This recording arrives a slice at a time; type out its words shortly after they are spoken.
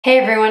Hey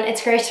everyone,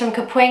 it's Grace from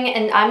Kapwing,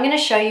 and I'm going to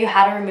show you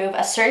how to remove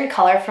a certain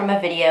color from a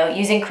video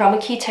using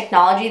Chroma Key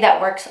technology that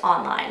works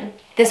online.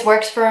 This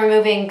works for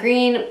removing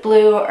green,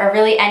 blue, or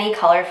really any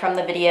color from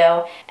the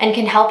video and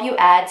can help you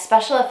add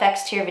special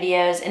effects to your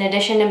videos in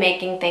addition to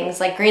making things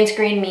like green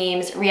screen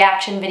memes,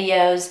 reaction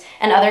videos,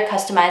 and other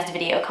customized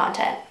video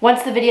content.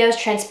 Once the video is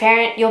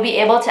transparent, you'll be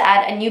able to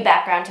add a new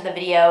background to the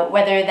video,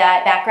 whether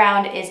that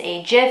background is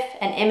a GIF,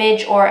 an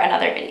image, or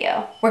another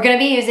video. We're going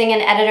to be using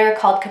an editor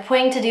called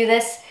Kapwing to do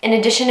this. In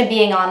addition to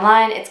being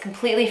online, it's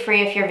completely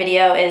free if your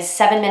video is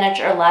 7 minutes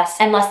or less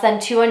and less than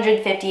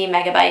 250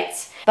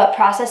 megabytes. But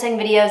processing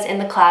videos in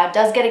the cloud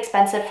does get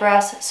expensive for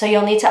us, so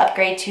you'll need to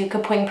upgrade to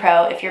Kapwing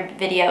Pro if your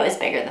video is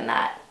bigger than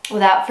that.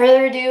 Without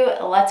further ado,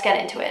 let's get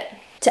into it.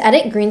 To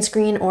edit green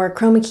screen or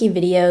Chroma Key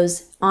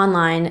videos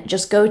online,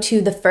 just go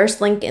to the first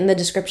link in the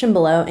description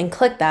below and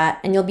click that,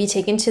 and you'll be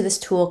taken to this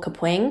tool,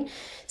 Kapwing.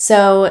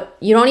 So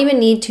you don't even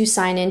need to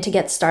sign in to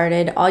get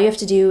started. All you have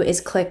to do is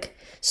click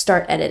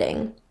Start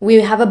Editing. We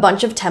have a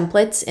bunch of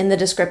templates in the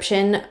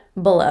description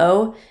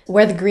below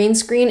where the green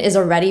screen is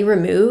already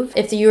removed.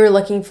 If you were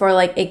looking for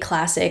like a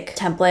classic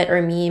template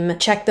or meme,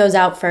 check those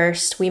out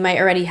first. We might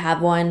already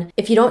have one.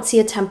 If you don't see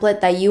a template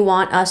that you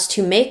want us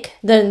to make,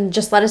 then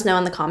just let us know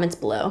in the comments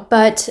below.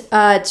 But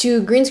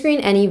to green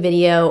screen any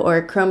video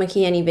or Chroma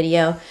Key any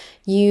video,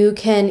 you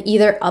can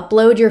either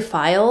upload your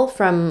file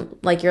from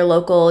like your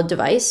local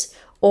device,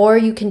 or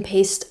you can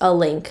paste a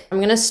link. I'm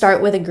gonna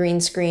start with a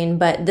green screen,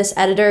 but this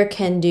editor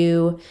can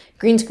do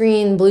green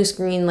screen, blue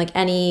screen, like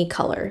any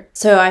color.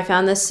 So I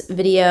found this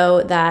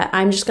video that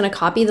I'm just gonna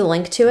copy the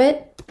link to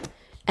it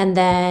and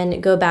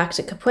then go back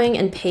to Kapwing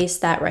and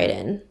paste that right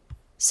in.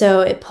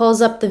 So it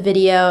pulls up the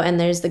video and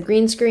there's the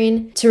green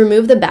screen. To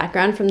remove the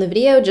background from the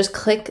video, just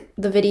click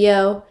the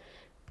video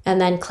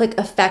and then click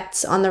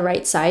Effects on the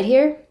right side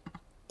here.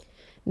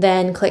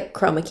 Then click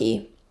Chroma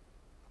Key.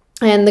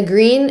 And the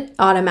green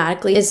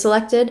automatically is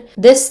selected.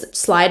 This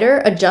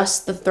slider adjusts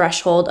the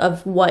threshold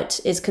of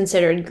what is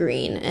considered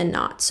green and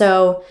not.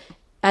 So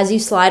as you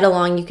slide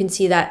along, you can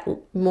see that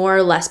more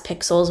or less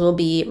pixels will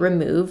be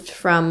removed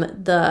from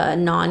the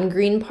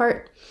non-green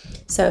part.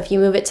 So if you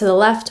move it to the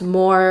left,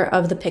 more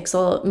of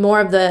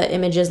the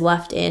image is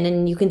left in,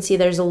 and you can see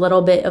there's a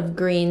little bit of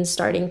green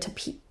starting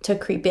to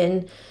creep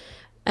in.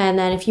 And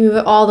then if you move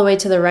it all the way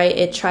to the right,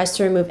 it tries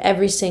to remove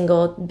every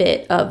single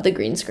bit of the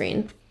green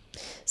screen.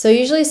 So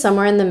usually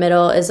somewhere in the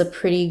middle is a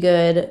pretty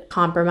good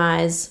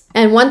compromise.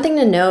 And one thing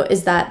to note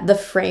is that the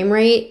frame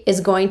rate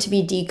is going to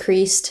be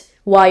decreased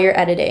while you're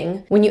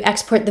editing. When you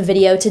export the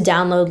video to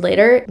download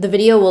later, the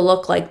video will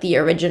look like the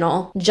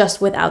original,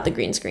 just without the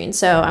green screen.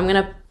 So I'm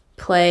gonna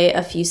play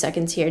a few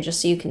seconds here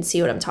just so you can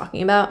see what I'm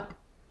talking about.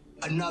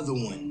 Another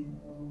one.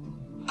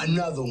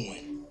 Another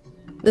one.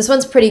 This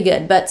one's pretty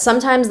good, but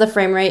sometimes the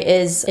frame rate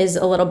is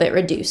a little bit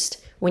reduced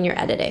when you're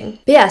editing.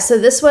 But yeah, so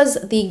this was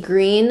the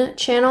green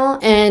channel,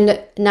 and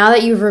now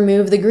that you've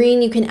removed the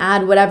green, you can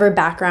add whatever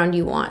background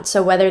you want.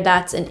 So whether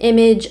that's an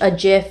image, a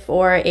GIF,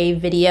 or a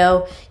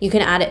video, you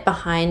can add it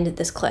behind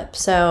this clip.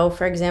 So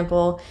for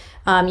example,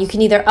 you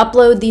can either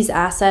upload these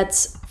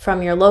assets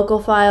from your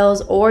local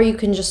files, or you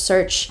can just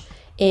search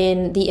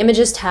in the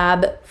Images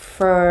tab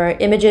for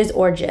images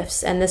or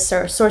GIFs, and this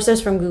sources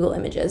from Google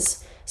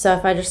Images. So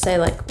if I just say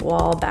like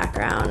wall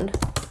background,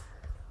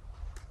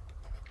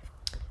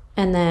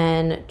 and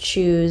then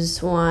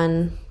choose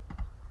one,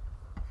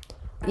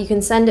 you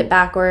can send it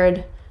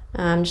backward.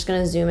 I'm just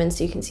gonna zoom in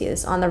so you can see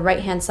this. On the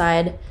right-hand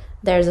side,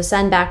 there's a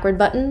send backward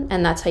button,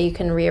 and that's how you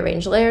can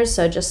rearrange layers.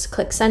 So just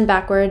click send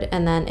backward,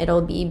 and then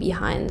it'll be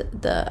behind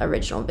the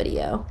original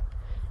video.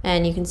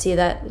 And you can see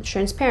that it's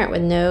transparent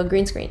with no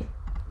green screen.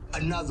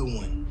 Another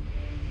one.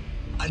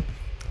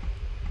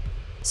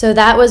 So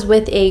that was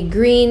with a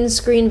green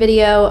screen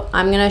video.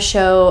 I'm gonna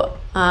show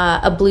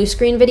a blue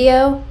screen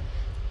video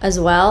as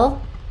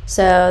well.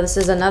 So this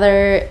is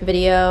another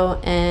video,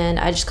 and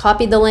I just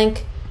copied the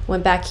link,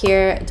 went back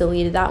here,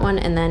 deleted that one,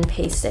 and then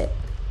paste it.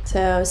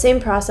 So same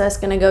process,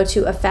 gonna go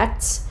to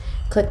Effects,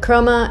 click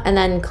Chroma, and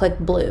then click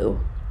Blue.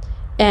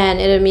 And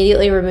it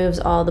immediately removes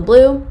all the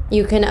blue.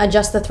 You can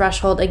adjust the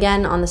threshold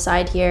again on the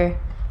side here,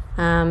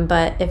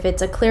 but if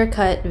it's a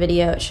clear-cut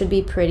video, it should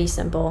be pretty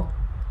simple.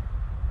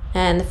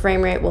 And the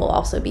frame rate will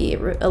also be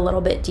a little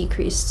bit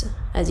decreased,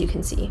 as you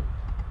can see.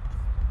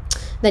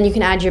 Then you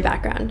can add your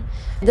background.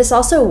 This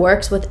also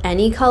works with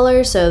any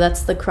color, so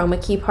that's the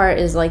Chroma Key part,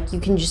 is like you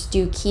can just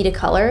do key to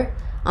color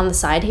on the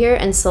side here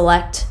and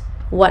select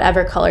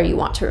whatever color you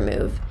want to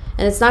remove.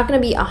 And it's not gonna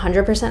be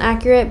 100%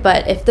 accurate,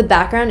 but if the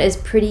background is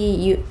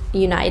pretty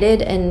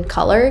united in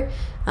color,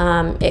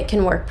 it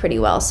can work pretty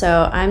well.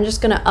 So I'm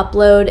just gonna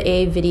upload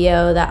a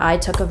video that I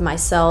took of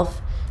myself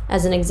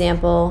as an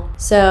example.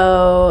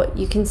 So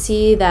you can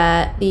see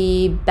that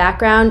the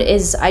background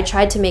is, I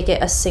tried to make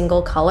it a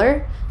single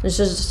color. This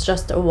is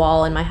just a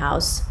wall in my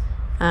house.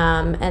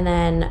 And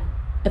then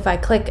if I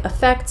click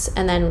Effects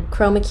and then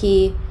Chroma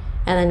Key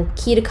and then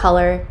Key to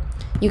Color,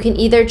 you can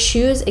either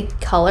choose a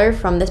color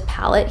from this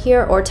palette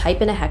here or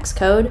type in a hex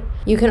code.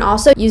 You can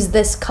also use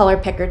this color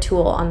picker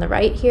tool on the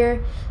right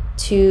here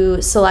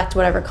to select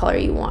whatever color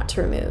you want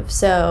to remove.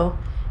 So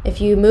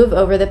if you move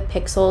over the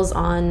pixels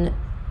on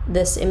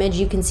this image,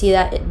 you can see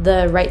that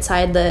the right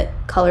side, the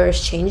color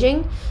is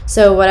changing.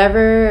 So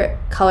whatever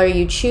color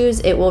you choose,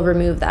 it will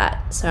remove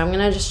that. So I'm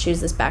gonna just choose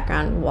this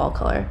background wall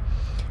color.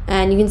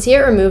 And you can see it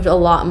removed a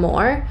lot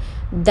more.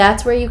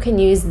 That's where you can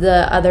use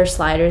the other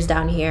sliders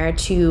down here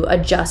to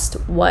adjust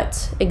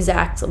what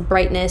exact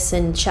brightness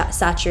and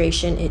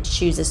saturation it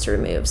chooses to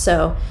remove.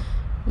 So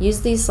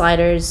use these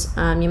sliders.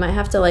 You might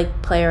have to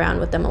like play around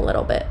with them a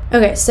little bit.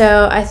 Okay,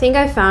 so I think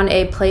I found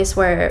a place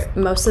where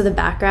most of the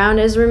background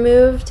is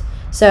removed.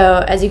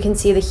 So as you can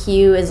see, the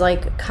hue is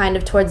like kind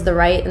of towards the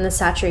right and the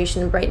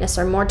saturation and brightness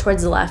are more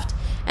towards the left.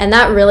 And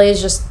that really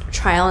is just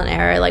trial and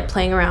error, like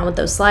playing around with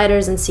those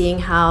sliders and seeing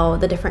how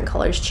the different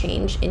colors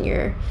change in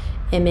your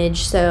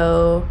image.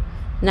 So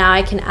now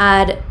I can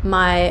add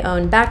my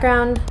own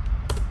background.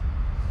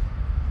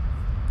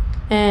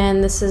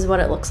 And this is what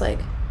it looks like.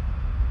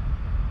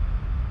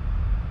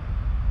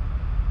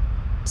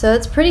 So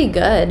it's pretty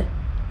good.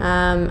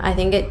 I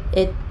think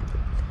it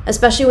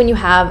especially when you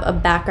have a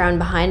background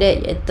behind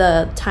it,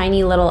 the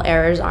tiny little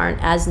errors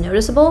aren't as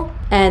noticeable.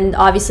 And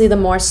obviously the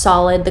more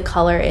solid the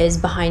color is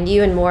behind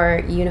you and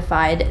more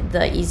unified,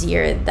 the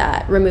easier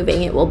that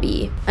removing it will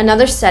be.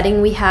 Another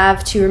setting we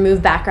have to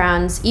remove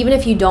backgrounds, even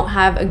if you don't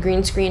have a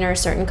green screen or a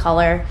certain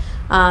color,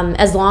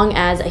 as long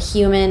as a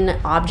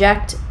human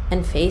object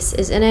and face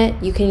is in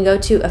it, you can go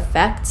to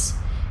Effects,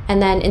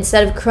 and then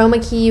instead of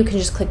Chroma Key, you can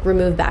just click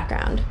Remove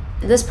Background.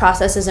 This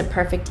process isn't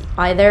perfect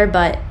either,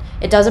 but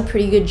it does a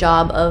pretty good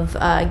job of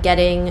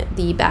getting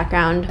the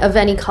background of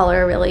any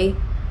color, really.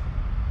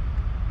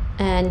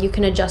 And you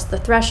can adjust the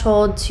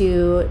threshold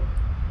to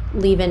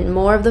leave in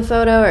more of the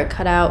photo or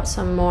cut out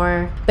some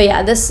more. But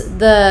yeah,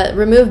 the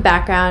remove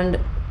background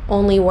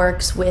only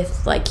works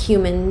with like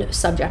human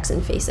subjects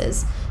and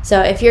faces.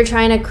 So if you're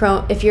trying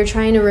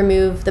to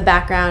remove the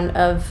background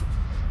of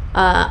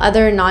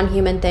other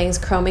non-human things,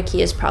 Chroma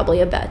Key is probably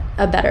a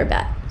better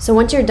bet. So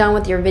once you're done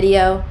with your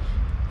video,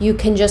 you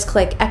can just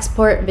click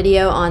export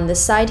video on this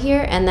side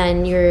here, and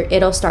then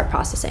it'll start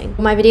processing.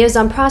 My video is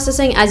done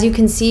processing. As you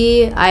can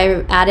see,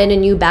 I added a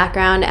new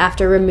background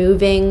after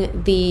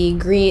removing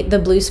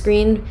the blue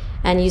screen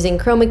and using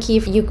Chroma Key.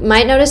 You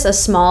might notice a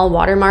small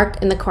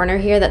watermark in the corner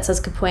here that says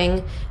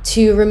Kapwing.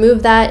 To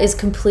remove that is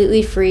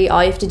completely free.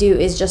 All you have to do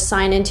is just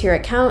sign into your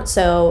account.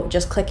 So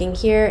just clicking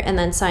here and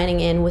then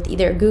signing in with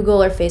either a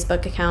Google or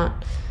Facebook account.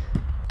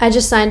 I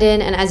just signed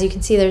in, and as you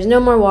can see, there's no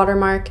more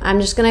watermark.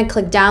 I'm just gonna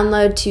click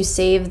download to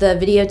save the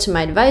video to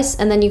my device,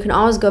 and then you can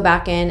always go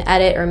back in,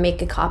 edit, or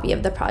make a copy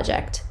of the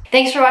project.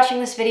 Thanks for watching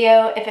this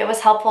video. If it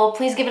was helpful,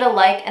 please give it a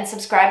like and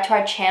subscribe to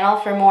our channel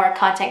for more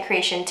content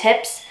creation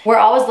tips. We're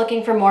always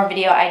looking for more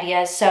video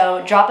ideas,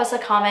 so drop us a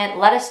comment,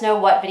 let us know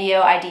what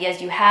video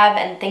ideas you have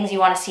and things you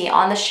want to see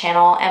on this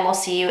channel, and we'll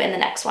see you in the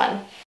next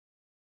one.